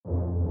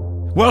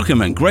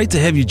Welcome and great to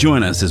have you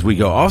join us as we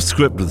go off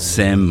script with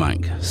Sam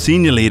Monk,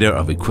 Senior Leader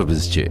of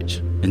Equippers Church.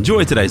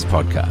 Enjoy today's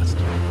podcast.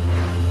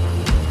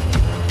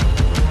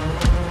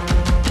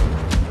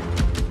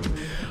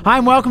 Hi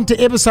and welcome to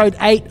episode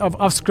 8 of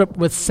Off Script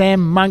with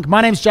Sam Monk.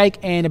 My name's Jake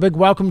and a big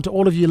welcome to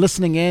all of you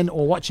listening in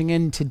or watching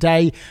in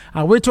today.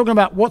 We're talking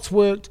about what's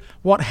worked,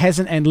 what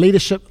hasn't, and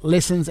leadership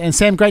lessons. And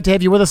Sam, great to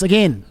have you with us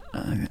again.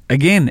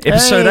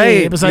 Episode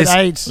 8. Episode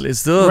 8.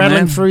 Let's do it,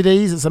 Rattling man. through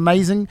these, it's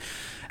amazing.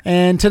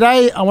 And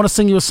today I want to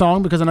sing you a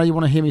song because I know you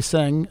want to hear me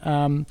sing.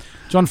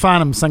 John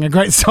Farnham sang a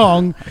great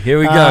song. Here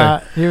we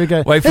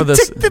go. Wait for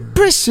this. Take the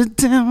pressure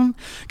down,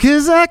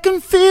 cause I can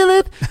feel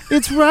it.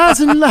 It's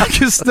rising like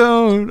a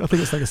stone. I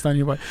think it's like a stone,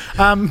 anyway.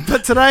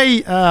 But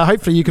today,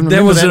 hopefully you can remember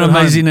that. That was an at home.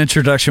 amazing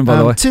introduction, by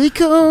the way. Take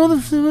all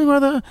the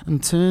weather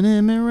and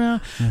turn me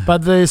around. Yeah.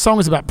 But the song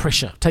is about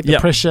pressure. Take the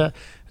pressure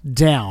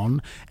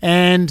down.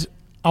 And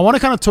I want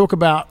to kind of talk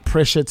about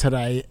pressure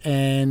today,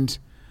 and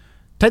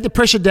take the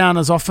pressure down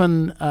is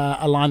often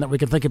a line that we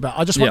can think about.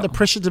 I just want the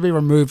pressure to be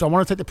removed. I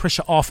want to take the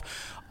pressure off.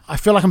 I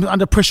feel like I'm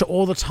under pressure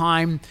all the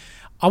time.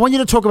 I want you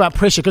to talk about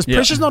pressure because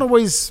pressure is not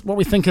always what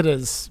we think it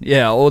is.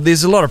 Yeah, or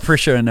there's a lot of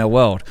pressure in our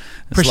world.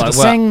 It's pressure like, to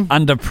sing.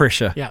 Under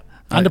pressure. Yeah.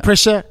 Under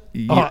pressure?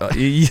 No. Do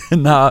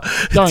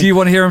you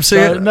want to hear him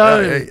sing it?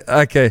 No.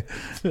 Okay.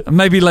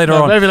 Maybe later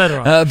on. Maybe later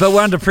on. But we're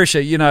under pressure,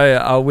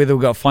 whether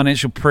we've got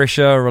financial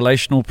pressure,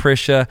 relational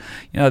pressure,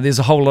 there's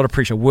a whole lot of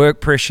pressure.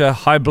 Work pressure,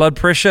 high blood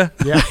pressure.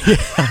 Yeah.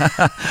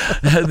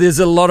 There's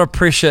a lot of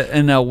pressure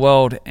in our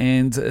world,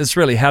 and it's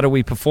really how do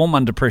we perform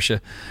under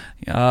pressure?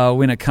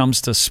 When it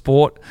comes to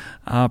sport,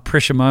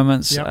 pressure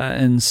moments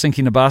in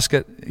sinking a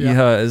basket,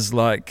 is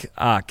like,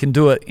 can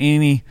do it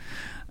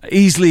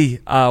easily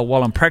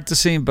while I'm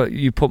practicing, but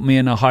you put me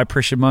in a high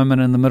pressure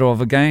moment in the middle of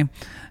a game.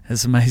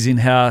 It's amazing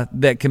how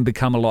that can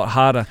become a lot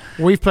harder.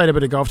 We've played a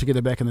bit of golf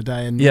together back in the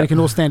day, and we can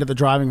all stand at the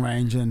driving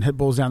range and hit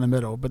balls down the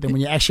middle, but then when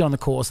you're actually on the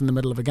course in the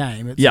middle of a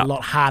game, it's a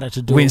lot harder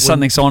to do when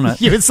something's on it.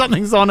 When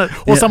something's on it,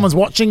 or someone's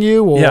watching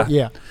you, or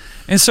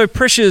And so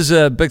pressure is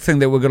a big thing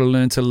that we're going to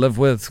learn to live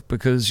with,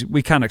 because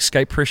we can't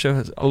escape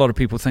pressure. A lot of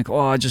people think,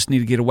 I just need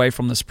to get away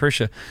from this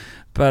pressure.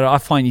 But I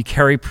find you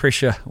carry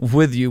pressure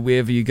with you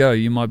wherever you go.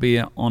 You might be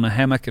on a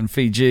hammock in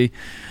Fiji,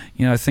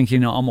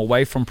 thinking I'm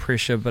away from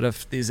pressure. But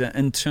if there's an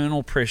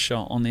internal pressure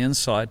on the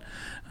inside,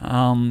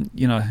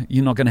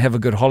 you're not going to have a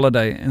good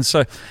holiday. And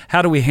so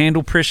how do we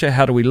handle pressure?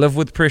 How do we live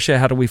with pressure?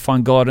 How do we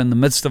find God in the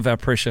midst of our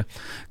pressure?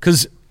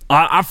 Because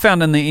I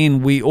found in the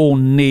end, we all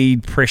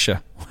need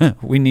pressure.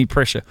 We need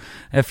pressure.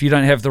 If you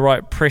don't have the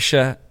right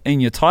pressure in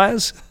your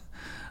tires,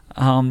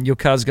 your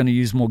car's going to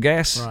use more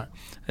gas. Right.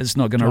 It's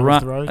not going to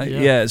run.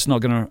 It's not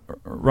going to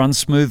run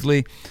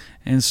smoothly,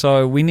 and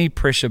so we need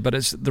pressure, but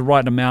it's the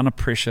right amount of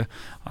pressure.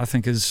 I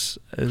think is.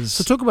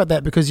 So talk about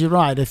that, because you're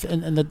right.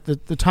 And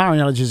the tire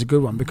analogy is a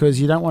good one, because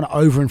you don't want to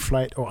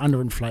overinflate or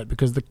underinflate,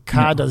 because the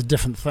car does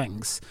different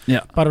things.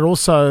 Yeah. But it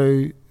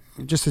also,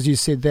 just as you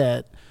said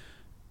that,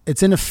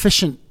 it's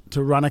inefficient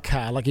to run a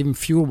car, like even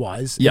fuel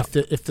wise,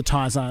 if the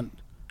tires aren't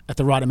at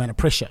the right amount of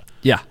pressure.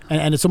 Yeah.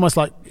 And it's almost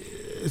like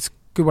it's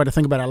good way to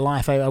think about our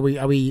life. Are we?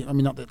 I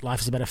mean, not that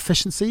life is about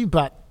efficiency,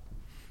 but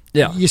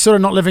you're sort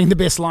of not living the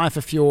best life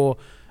if you're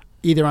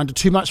either under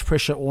too much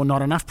pressure or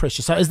not enough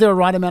pressure. So is there a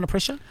right amount of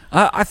pressure?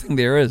 I think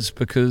there is,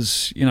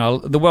 because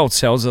the world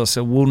sells us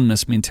a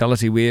wilderness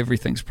mentality where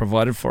everything's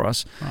provided for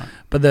us. Right.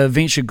 But the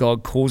adventure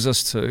God calls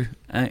us to,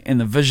 and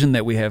the vision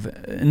that we have,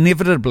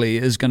 inevitably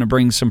is going to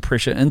bring some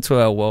pressure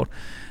into our world.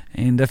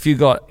 And if you've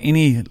got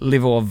any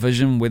level of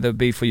vision, whether it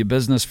be for your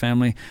business,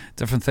 family,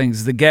 different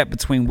things, the gap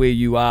between where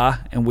you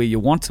are and where you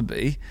want to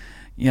be,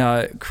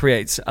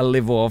 creates a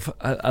level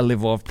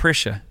of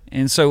pressure.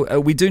 And so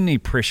we do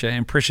need pressure,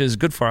 and pressure is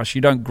good for us.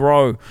 You don't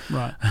grow,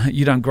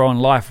 you don't grow in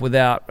life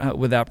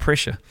without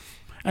pressure.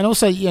 And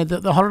also,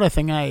 the holiday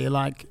thing,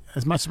 like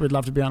as much as we'd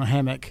love to be on a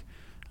hammock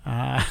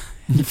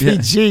in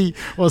Fiji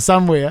or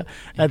somewhere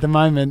at the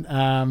moment,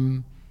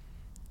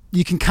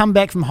 you can come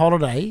back from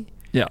holiday.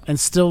 Yeah, and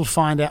still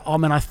find out.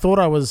 I thought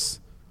I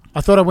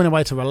went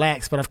away to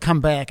relax, but I've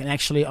come back and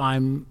actually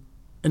I'm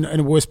in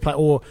a worse place,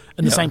 or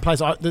in the same place.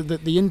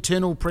 The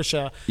internal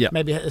pressure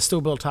maybe is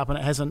still built up and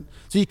it hasn't.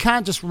 So you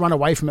can't just run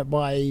away from it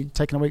by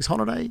taking a week's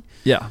holiday.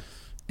 Yeah,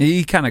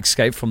 you can't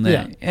escape from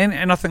that. Yeah.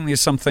 And I think there's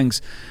some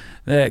things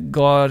that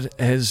God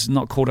has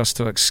not called us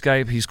to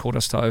escape, He's called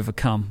us to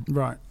overcome.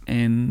 Right.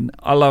 And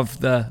I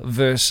love the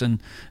verse in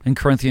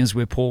Corinthians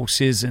where Paul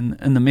says, in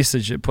the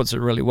Message, it puts it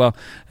really well.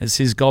 It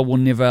says, God will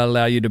never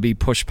allow you to be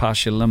pushed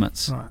past your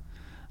limits. Right.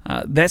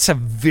 That's a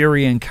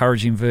very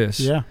encouraging verse.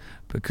 Yeah.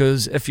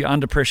 Because if you're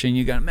under pressure and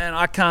you're going, man,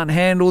 I can't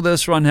handle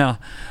this right now,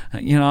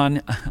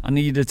 I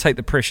need you to take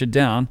the pressure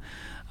down.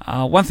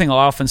 One thing I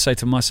often say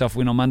to myself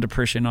when I'm under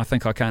pressure and I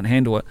think I can't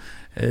handle it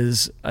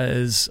is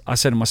I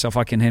say to myself,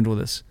 I can handle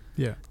this.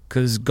 Yeah.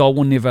 Because God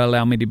will never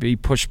allow me to be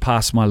pushed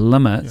past my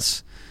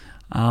limits. Yeah.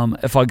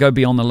 If I go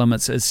beyond the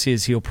limits, it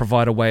says He'll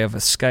provide a way of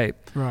escape.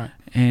 Right.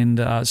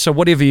 And so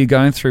whatever you're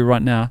going through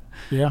right now,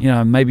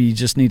 maybe you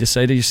just need to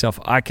say to yourself,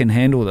 I can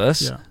handle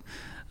this.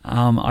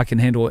 I can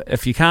handle it.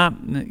 If you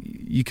can't,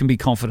 you can be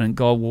confident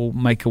God will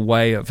make a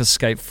way of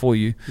escape for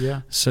you,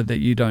 so that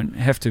you don't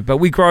have to. But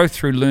we grow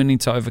through learning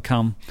to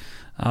overcome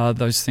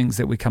those things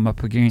that we come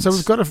up against. So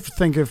we've got to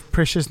think of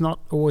pressure's not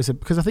always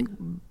because I think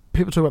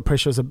people talk about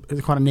pressure as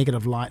quite a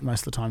negative light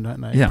most of the time, don't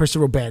they? Yeah. Pressure's a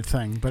real bad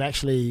thing, but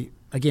actually,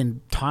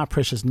 again, tyre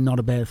pressure's not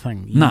a bad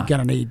thing. You're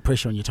going to need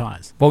pressure on your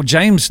tyres. Well,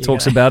 James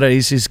talks about it.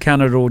 He says,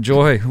 count it all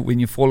joy when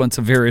you fall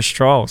into various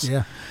trials.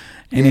 Yeah.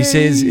 And he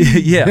says,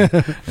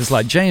 it's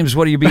like, James,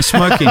 what do you be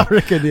smoking? I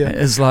reckon,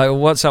 It's like,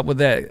 what's up with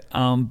that?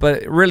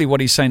 But really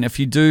what he's saying, if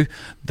you do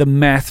the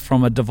math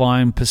from a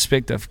divine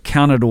perspective,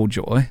 count it all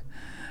joy.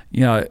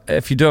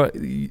 If you do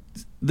it,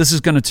 this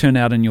is going to turn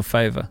out in your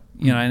favor,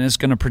 and it's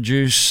going to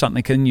produce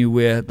something in you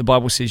where the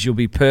Bible says you'll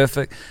be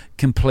perfect,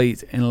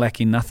 complete, and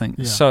lacking nothing.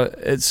 Yeah. So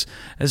it's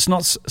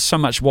not so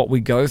much what we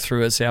go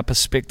through; it's our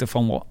perspective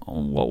on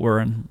what we're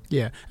in.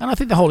 Yeah, and I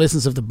think the whole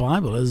essence of the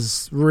Bible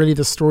is really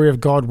the story of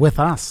God with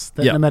us.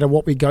 That no matter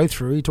what we go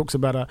through, He talks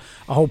about a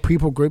whole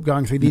people group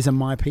going through. These are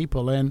my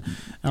people, and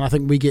I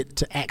think we get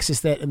to access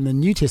that in the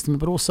New Testament,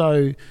 but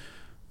also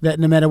that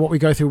no matter what we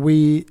go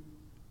through,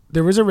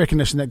 there is a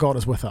recognition that God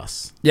is with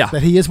us. Yeah.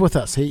 That He is with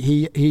us.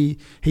 He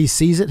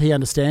sees it. He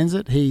understands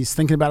it. He's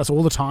thinking about us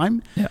all the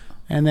time. Yeah.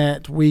 And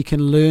that we can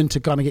learn to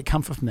kind of get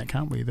comfort from that,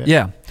 can't we?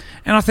 And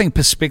I think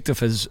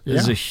perspective is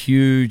a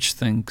huge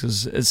thing,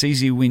 because it's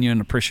easy when you're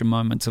in a pressure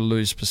moment to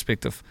lose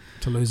perspective.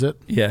 To lose it?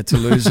 Yeah, to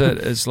lose it.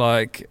 It's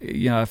like,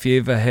 if you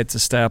ever had to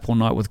stay up all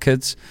night with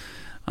kids,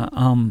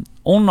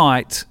 all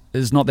night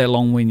is not that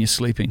long when you're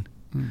sleeping.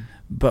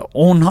 But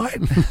all night,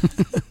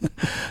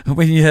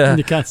 when you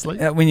can't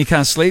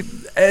sleep,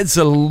 it's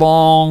a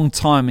long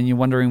time, and you're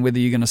wondering whether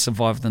you're going to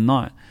survive the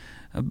night.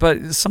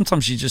 But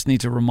sometimes you just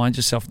need to remind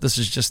yourself, this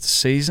is just a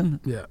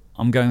season. Yeah,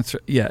 I'm going through.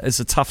 Yeah, it's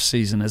a tough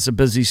season. It's a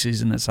busy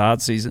season. It's a hard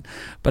season,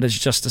 but it's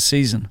just a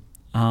season,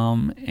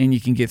 and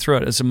you can get through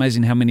it. It's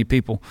amazing how many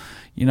people,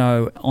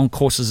 on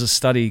courses of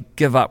study,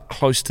 give up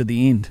close to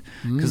the end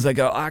because they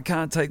go, I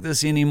can't take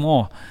this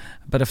anymore.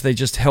 But if they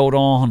just held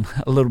on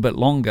a little bit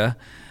longer.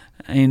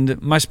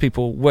 And most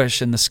people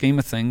wish, in the scheme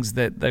of things,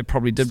 that they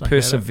probably did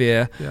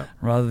persevere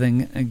rather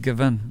than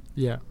give in.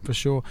 Yeah, for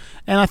sure.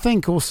 And I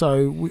think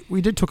also, we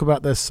did talk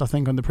about this, I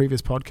think, on the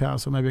previous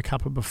podcast, or maybe a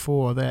couple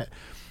before, that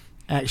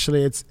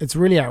actually it's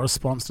really our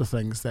response to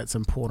things that's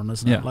important,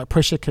 isn't it? Like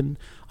pressure can,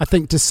 I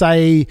think, to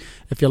say,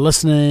 if you're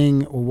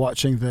listening or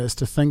watching this,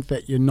 to think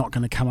that you're not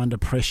going to come under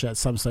pressure at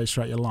some stage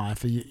throughout your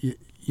life,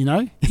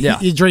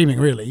 you're dreaming,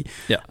 really.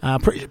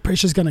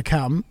 Pressure's going to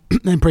come,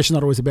 and pressure's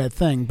not always a bad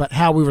thing, but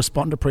how we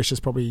respond to pressure is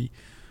probably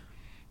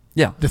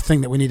the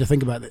thing that we need to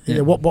think about.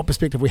 What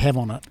perspective we have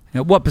on it.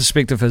 What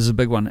perspective is a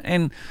big one.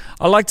 And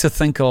I like to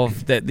think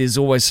of that there's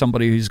always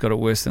somebody who's got it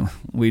worse than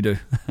we do.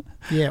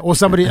 Or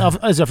somebody,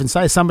 as I often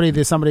say,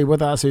 there's somebody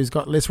with us who's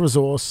got less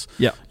resource,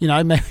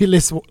 maybe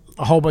less,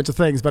 a whole bunch of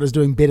things, but is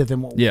doing better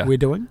than what we're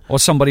doing. Or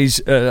somebody's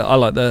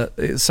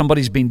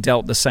been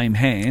dealt the same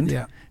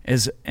hand,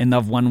 and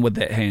they've won with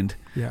that hand.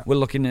 We're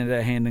looking at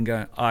our hand and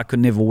going, I could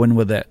never win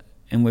with that,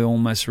 and we're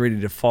almost ready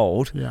to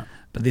fold.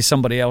 But there's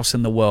somebody else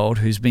in the world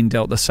who's been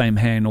dealt the same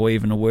hand, or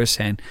even a worse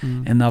hand,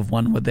 and they've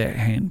won with that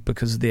hand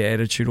because of their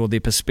attitude or their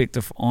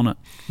perspective on it.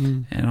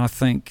 And I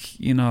think,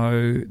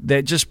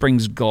 that just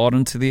brings God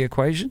into the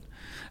equation.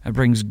 It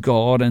brings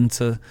God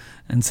into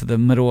the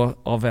middle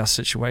of our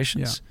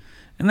situations.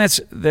 And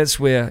that's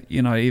where,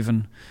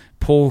 even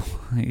Paul,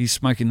 he's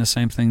smoking the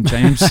same thing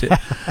James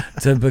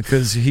said,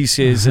 because he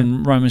says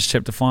in Romans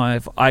chapter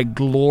 5, I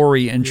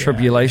glory in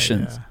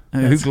tribulations.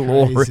 Who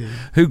glories in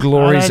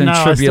tribulations?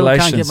 I still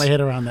can't get my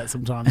head around that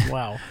sometimes.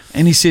 Wow.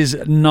 And he says,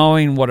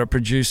 knowing what it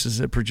produces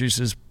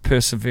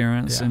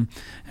perseverance, and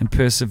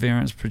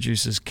perseverance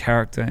produces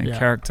character, and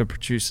character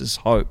produces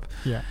hope.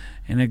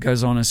 And it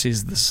goes on and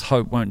says, this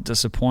hope won't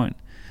disappoint.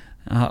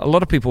 A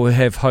lot of people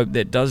have hope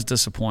that does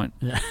disappoint.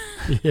 Right.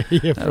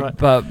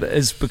 But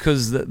it's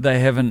because they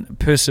haven't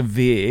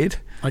persevered.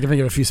 I can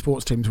think of a few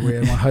sports teams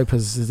where my hope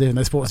is there, and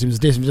those sports teams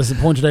definitely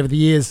disappointed over the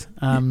years.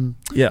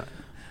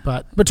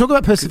 But talk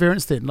about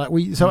perseverance then.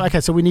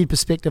 So we need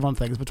perspective on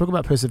things, but talk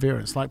about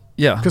perseverance.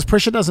 Because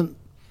pressure does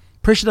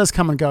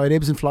come and go. It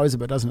ebbs and flows a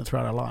bit, doesn't it,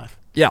 throughout our life?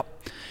 Yeah.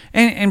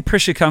 And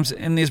pressure comes,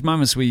 and there's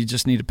moments where you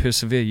just need to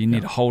persevere. You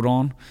need to hold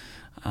on.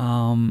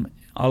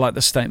 I like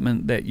the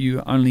statement that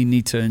you only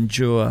need to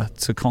endure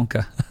to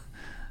conquer.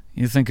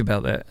 You think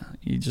about that.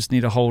 You just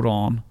need to hold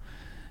on.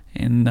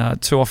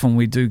 And too often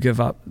we do give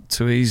up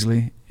too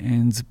easily.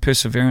 And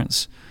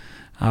perseverance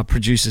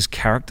produces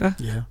character.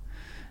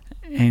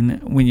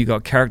 And when you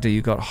got character,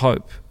 you got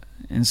hope.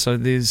 And so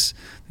there's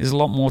a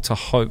lot more to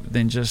hope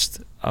than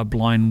just a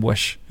blind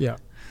wish.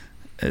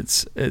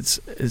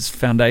 Its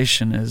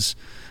foundation is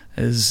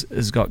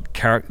got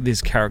character.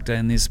 There's character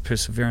and there's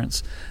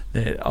perseverance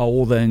that are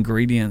all the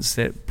ingredients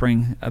that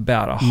bring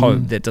about a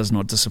hope that does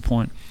not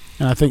disappoint.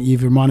 And I think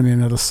you've reminded me of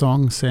another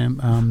song, Sam.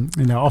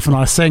 Often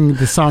I sing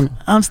the song,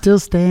 I'm still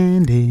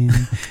standing,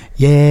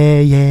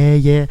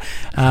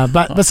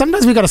 but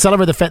sometimes we've got to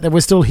celebrate the fact that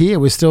we're still here.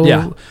 We're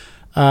still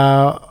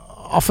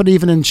often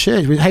even in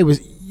church.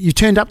 you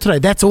turned up today.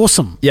 That's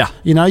awesome. Yeah.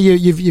 You know,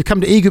 you've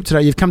come to E-Group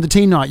today. You've come to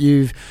teen night.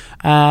 You're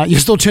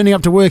still turning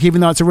up to work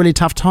even though it's a really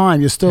tough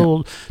time. You're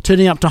still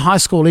turning up to high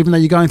school even though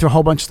you're going through a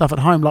whole bunch of stuff at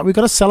home. Like, we've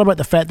got to celebrate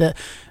the fact that,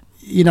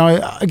 you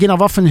know, again,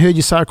 I've often heard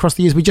you say across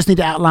the years, we just need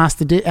to outlast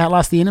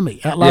the enemy,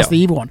 outlast the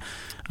evil one.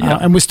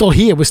 And we're still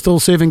here. We're still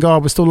serving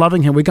God. We're still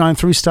loving Him. We're going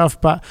through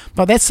stuff, but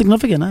that's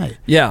significant, eh?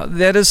 Yeah,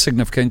 that is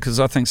significant, because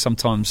I think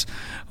sometimes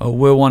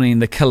we're wanting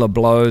the killer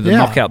blow, the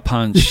knockout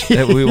punch.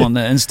 That we want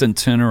the instant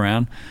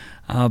turnaround.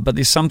 But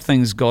there's some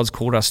things God's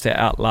called us to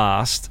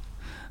outlast,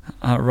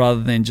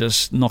 rather than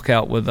just knock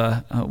out with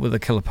a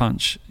killer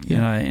punch. You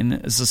know, and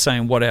it's the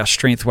saying, what our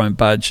strength won't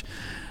budge,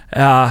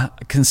 our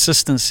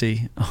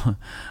consistency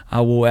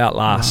will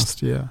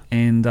outlast.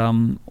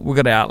 And we've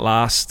got to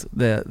outlast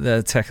the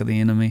attack of the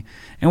enemy.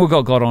 And we've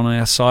got God on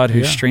our side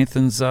who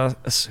strengthens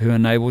us, who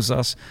enables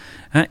us.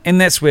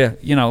 And that's where,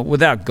 you know,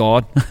 without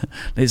God,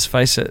 let's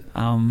face it,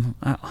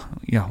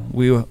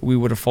 we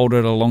would have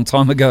folded a long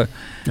time ago.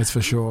 That's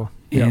for sure.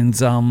 And,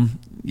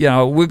 you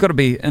know, we've got to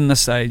be in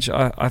this age.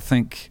 I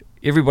think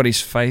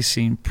everybody's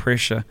facing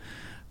pressure,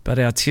 but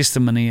our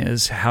testimony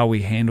is how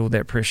we handle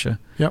that pressure.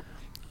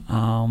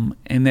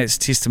 And that's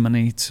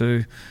testimony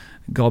to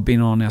God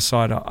being on our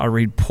side. I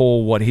read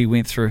Paul, what he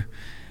went through,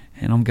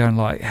 and I'm going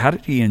like, how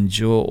did he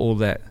endure all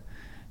that?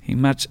 He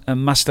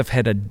must have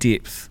had a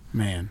depth,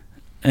 man,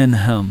 in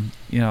him,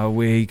 you know,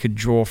 where he could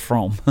draw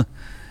from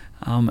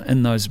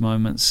in those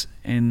moments,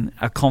 and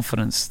a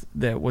confidence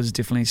that was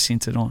definitely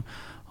centered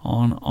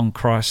on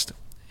Christ.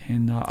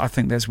 And I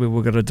think that's where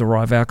we're going to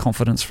derive our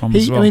confidence from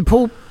as well. I mean,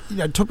 Paul, you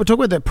know, talk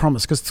about that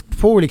promise, because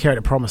Paul really carried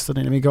a promise,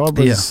 didn't he? I mean, God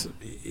was,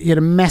 he had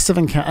a massive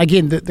encounter.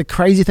 Again, the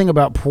crazy thing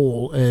about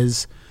Paul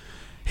is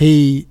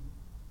he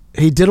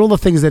did all the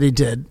things that he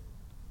did,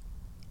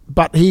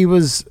 but he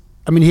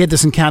had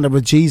this encounter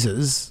with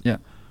Jesus.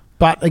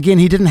 But again,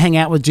 he didn't hang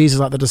out with Jesus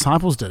like the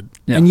disciples did.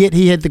 And yet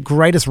he had the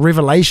greatest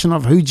revelation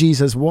of who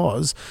Jesus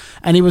was,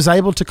 and he was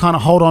able to kind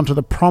of hold on to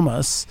the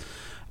promise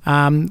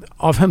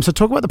of him. So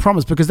talk about the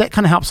promise, because that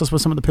kind of helps us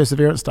with some of the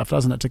perseverance stuff,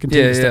 doesn't it, to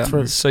continue to step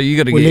through. So you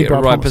got to get a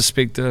right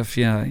perspective.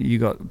 You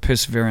got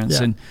perseverance,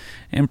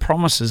 and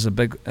promise is a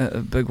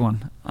big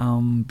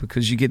one,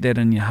 because you get that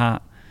in your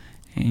heart,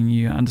 and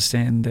you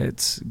understand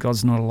that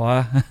God's not a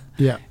liar.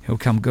 He'll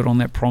come good on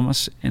that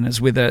promise, and it's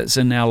whether it's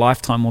in our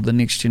lifetime or the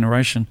next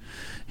generation.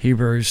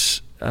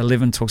 Hebrews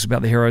 11 talks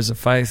about the heroes of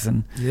faith,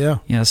 and you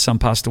know, some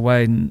passed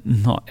away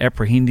not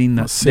apprehending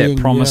that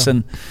promise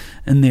in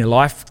their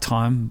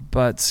lifetime,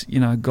 but you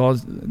know,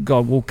 God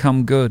will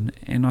come good.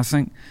 And I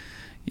think,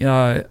 you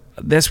know,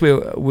 that's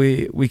where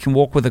we can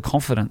walk with a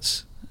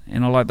confidence.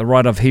 And I like the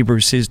writer of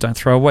Hebrews says, don't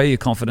throw away your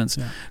confidence,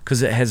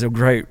 because it has a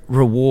great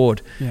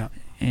reward.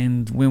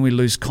 And when we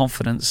lose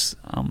confidence,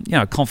 you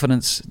know,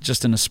 confidence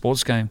just in a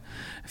sports game,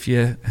 if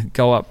you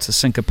go up to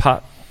sink a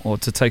putt or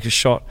to take a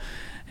shot,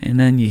 and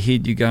in your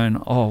head you're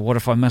going, oh, what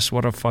if I miss?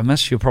 What if I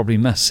miss? You'll probably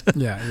miss.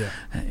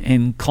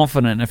 And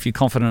confident, if you're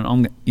confident,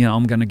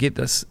 I'm going to get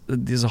this,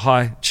 there's a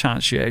high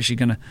chance you're actually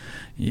going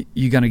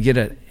to get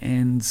it.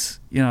 And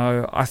you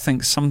know, I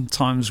think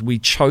sometimes we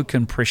choke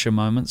in pressure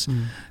moments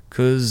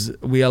because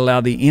we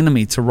allow the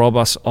enemy to rob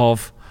us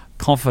of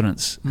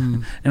confidence.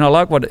 And I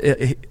like what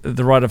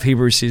the writer of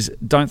Hebrews says: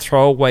 don't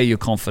throw away your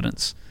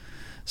confidence.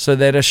 So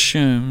that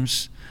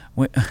assumes,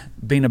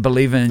 being a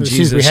believer in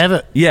Jesus, we have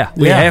it.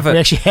 We have it. We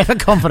actually have a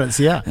confidence.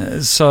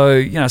 So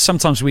you know,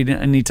 sometimes we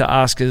need to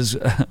ask is,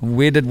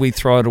 where did we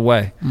throw it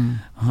away?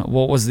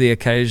 What was the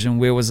occasion?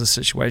 Where was the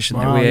situation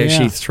that we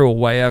actually threw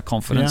away our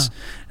confidence?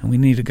 And we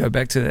need to go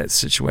back to that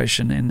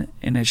situation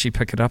and actually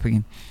pick it up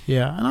again.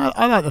 And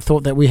I like the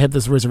thought that we have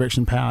this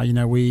resurrection power. You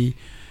know,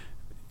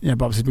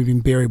 but obviously we've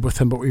been buried with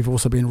him, but we've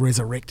also been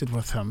resurrected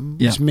with him,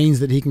 which means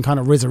that he can kind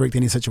of resurrect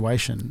any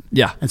situation.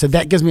 And so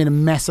that gives me a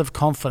massive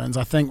confidence.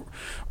 I think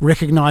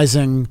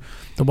recognizing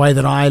the way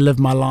that I live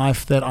my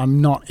life, that I'm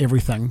not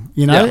everything,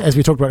 you know, as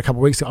we talked about a couple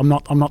of weeks ago, I'm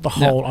not the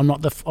whole, I'm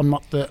not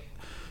the,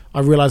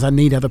 I realize I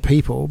need other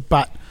people,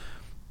 but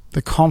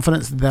the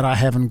confidence that I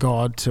have in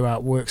God to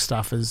outwork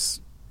stuff is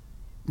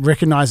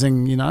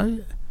recognizing, you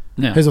know,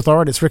 his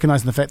authority. It's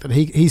recognizing the fact that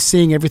he's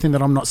seeing everything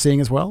that I'm not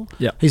seeing as well.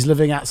 He's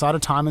living outside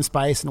of time and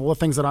space, and all the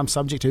things that I'm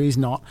subject to, he's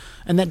not.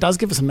 And that does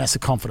give us a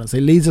massive confidence. He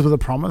leads us with a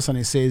promise, and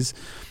he says,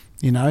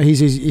 you know, he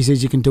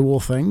says you can do all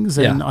things.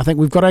 And I think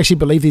we've got to actually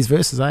believe these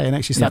verses, and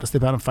actually start to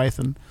step out in faith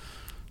and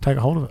take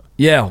a hold of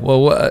it.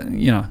 Well,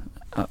 you know,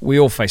 we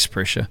all face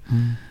pressure,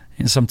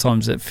 and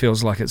sometimes it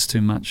feels like it's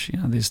too much. You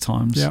know, there's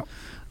times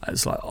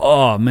it's like,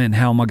 oh man,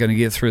 how am I going to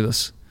get through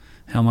this?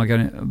 How am I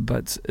going to?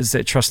 But is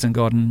that trust in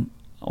God? And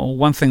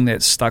one thing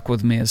that stuck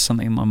with me is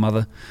something my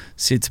mother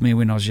said to me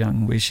when I was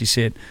young, where she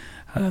said,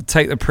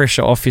 take the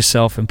pressure off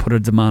yourself and put a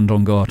demand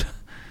on God.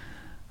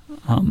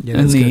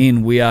 In the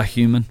end, we are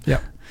human.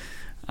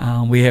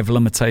 We have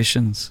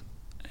limitations,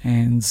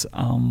 and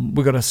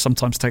we've got to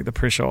sometimes take the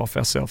pressure off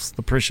ourselves,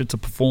 the pressure to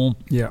perform.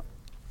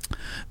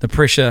 The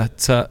pressure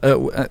to,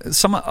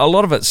 a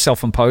lot of it's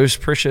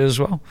self-imposed pressure as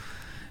well.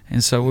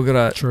 And so we've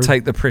got to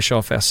take the pressure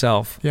off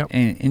ourselves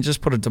and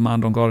just put a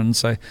demand on God and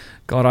say,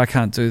 God, I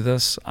can't do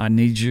this. I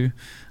need you.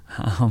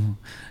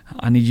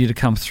 I need you to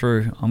come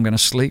through. I'm going to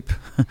sleep.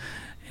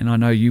 And I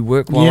know you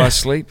work while I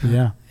sleep.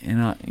 Yeah.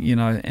 And,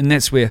 and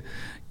that's where,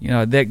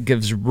 that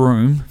gives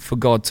room for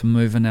God to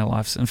move in our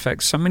lives. In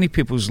fact, so many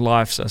people's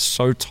lives are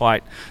so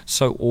tight,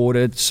 so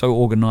ordered, so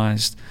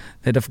organized,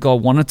 that if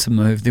God wanted to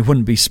move, there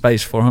wouldn't be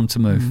space for him to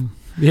move.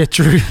 Yeah,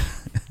 true.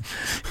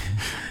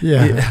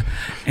 Yeah.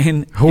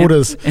 And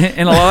hoarders.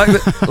 And I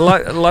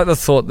like the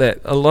thought that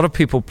a lot of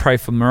people pray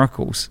for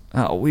miracles.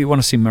 We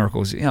want to see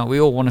miracles. We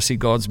all want to see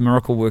God's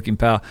miracle working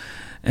power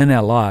in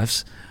our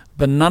lives,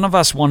 but none of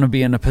us want to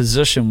be in a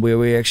position where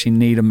we actually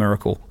need a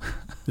miracle.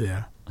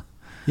 Yeah.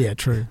 Yeah,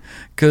 true.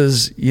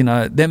 Because,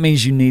 that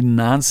means you need an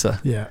answer.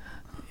 Yeah.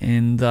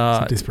 And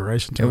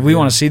desperation to we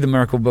want to see the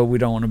miracle, but we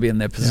don't want to be in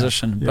that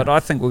position. Yeah. But I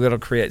think we've got to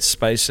create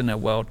space in our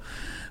world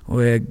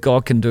where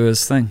God can do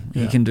his thing.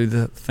 He can do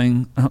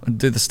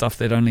the stuff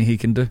that only he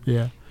can do.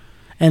 Yeah.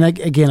 And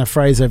again, a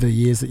phrase over the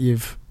years that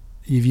you've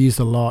used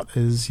a lot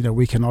is,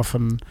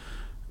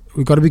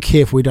 we've got to be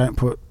careful we don't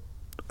put,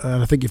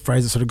 I think you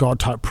phrased it, sort of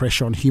God-type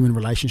pressure on human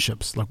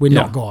relationships. Like, we're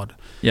not God.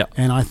 Yeah.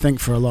 And I think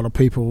for a lot of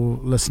people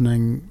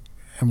listening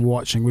and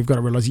watching, we've got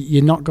to realize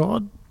you're not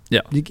God.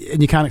 Yeah.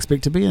 And you can't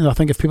expect to be. And I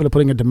think if people are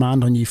putting a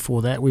demand on you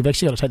for that, we've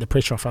actually got to take the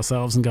pressure off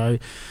ourselves and go...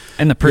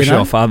 And the pressure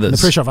off others. And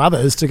the pressure off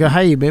others to go,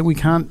 hey, man, we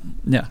can't...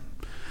 Yeah.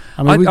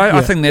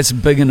 I think that's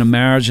big in a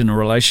marriage and a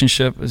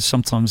relationship. Is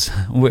sometimes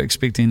we're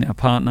expecting our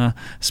partner,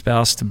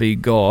 spouse to be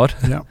God.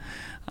 Yeah.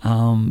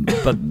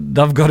 But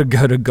they've got to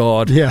go to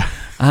God. Yeah.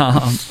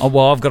 I've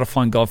got to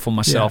find God for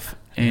myself.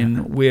 Yeah.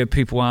 And where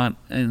people aren't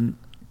in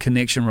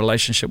connection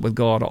relationship with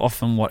God,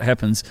 often what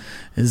happens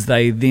is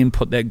they then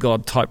put that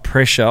God type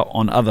pressure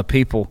on other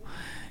people.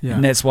 Yeah.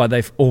 And that's why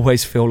they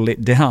always feel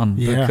let down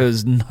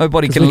because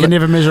nobody can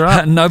never measure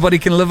up. Nobody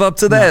can live up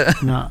to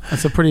that. No,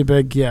 it's a pretty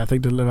big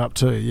thing to live up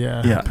to.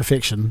 Yeah.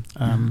 Perfection.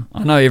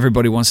 I know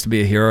everybody wants to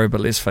be a hero, but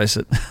let's face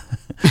it,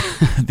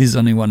 there's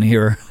only one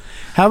hero.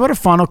 How about a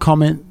final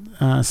comment,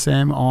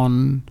 Sam,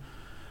 on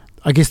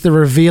I guess the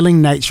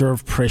revealing nature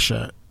of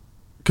pressure?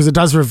 Because it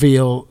does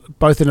reveal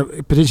both in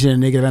potentially in a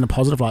negative and a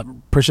positive light.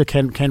 Pressure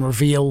can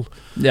reveal,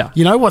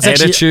 what's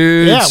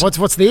attitudes.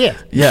 Actually, what's there.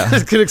 Yeah,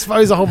 it can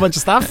expose a whole bunch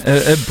of stuff.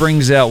 It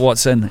brings out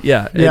what's in.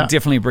 Yeah, it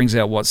definitely brings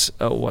out what's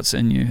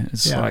in you.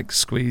 It's like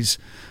squeeze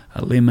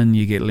a lemon,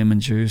 you get lemon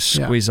juice.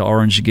 Squeeze an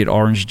orange, you get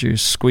orange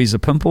juice. Squeeze a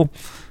pimple.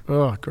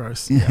 Oh,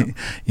 gross.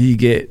 you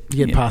get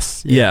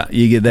pus. Yeah,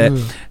 you get that.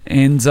 Ooh.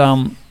 And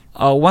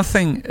one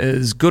thing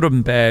is good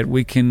and bad.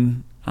 We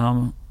can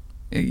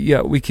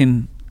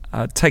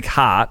take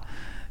heart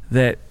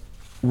that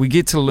we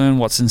get to learn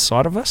what's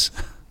inside of us.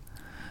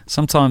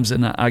 Sometimes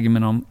in an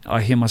argument,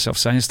 I hear myself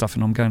saying stuff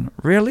and I'm going,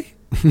 really?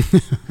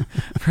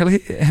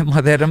 Really? Am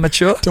I that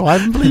immature? Do I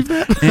even believe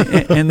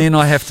that? and then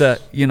I have to,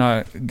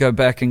 go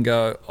back and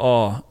go,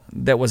 oh,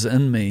 that was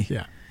in me.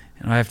 Yeah.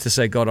 And I have to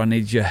say, God, I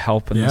need your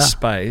help in this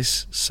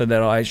space so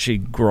that I actually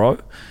grow.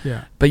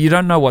 Yeah. But you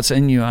don't know what's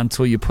in you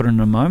until you put in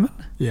a moment.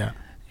 Yeah.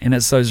 And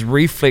it's those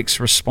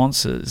reflex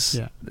responses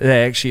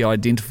that actually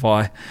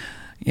identify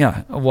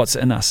what's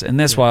in us. And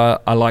that's why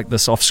I like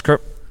this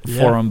off-script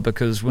forum,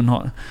 because we're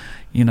not,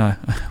 we're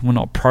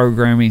not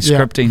programming,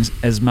 scripting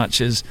as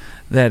much as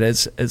that.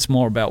 It's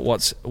more about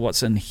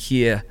what's in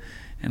here.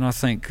 And I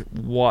think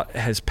what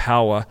has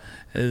power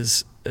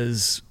is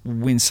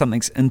when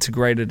something's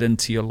integrated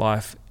into your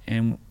life,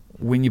 and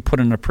when you put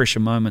in a pressure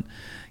moment,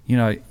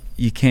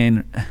 you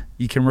can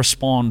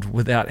respond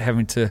without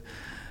having to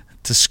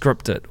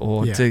script it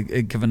or to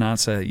give an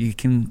answer. You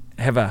can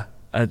have a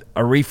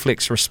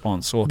reflex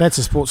response. Or that's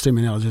a sports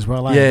terminology as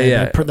well.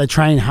 They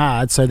train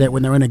hard so that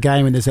when they're in a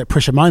game and there's that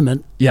pressure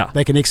moment,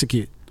 they can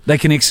execute. They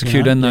can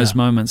execute in those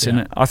moments,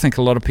 and I think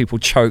a lot of people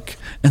choke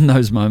in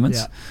those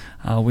moments.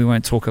 We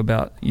won't talk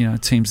about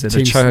teams that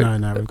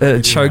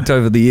are choked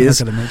over the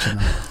years. I'm not going to mention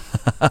that.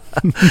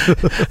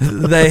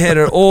 They had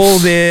it all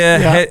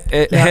there,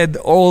 had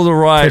all the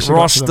right pressure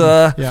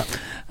roster.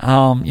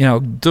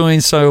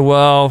 Doing so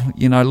well.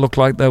 Looked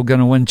like they were going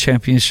to win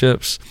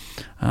championships.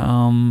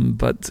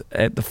 But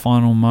at the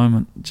final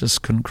moment,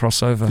 just couldn't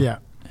cross over. Yeah.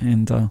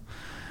 And, I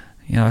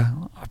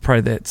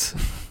pray that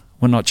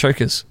we're not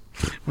chokers.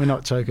 We're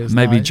not chokers.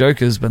 Maybe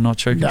jokers, but not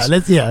chokers.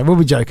 No, we'll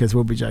be jokers.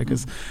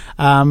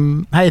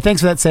 Hey,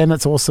 thanks for that, Sam.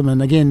 That's awesome.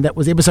 And again, that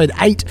was episode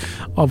 8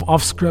 of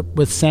Off Script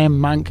with Sam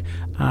Monk.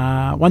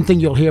 One thing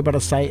you'll hear about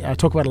us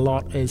talk about a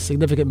lot is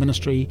significant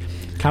ministry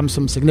comes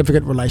from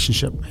significant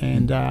relationship.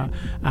 And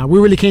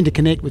we're really keen to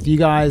connect with you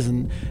guys.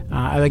 And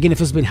again, if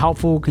this has been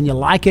helpful, can you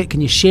like it?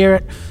 Can you share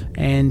it?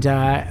 And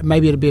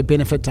maybe it'll be a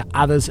benefit to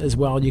others as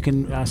well. You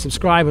can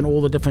subscribe on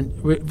all the different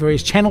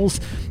various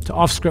channels to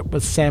Off Script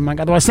with Sam Monk.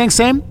 Otherwise, thanks,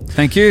 Sam.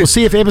 Thank you. We'll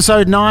see you for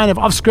episode 9 of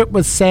Off Script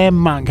with Sam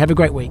Monk. Have a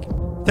great week.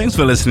 Thanks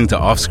for listening to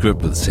Off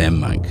Script with Sam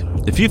Monk.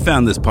 If you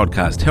found this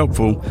podcast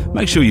helpful,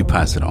 make sure you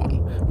pass it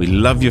on. We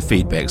love your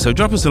feedback, so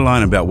drop us a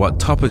line about what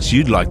topics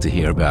you'd like to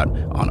hear about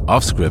on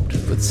Off Script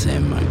with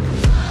Sam Monk.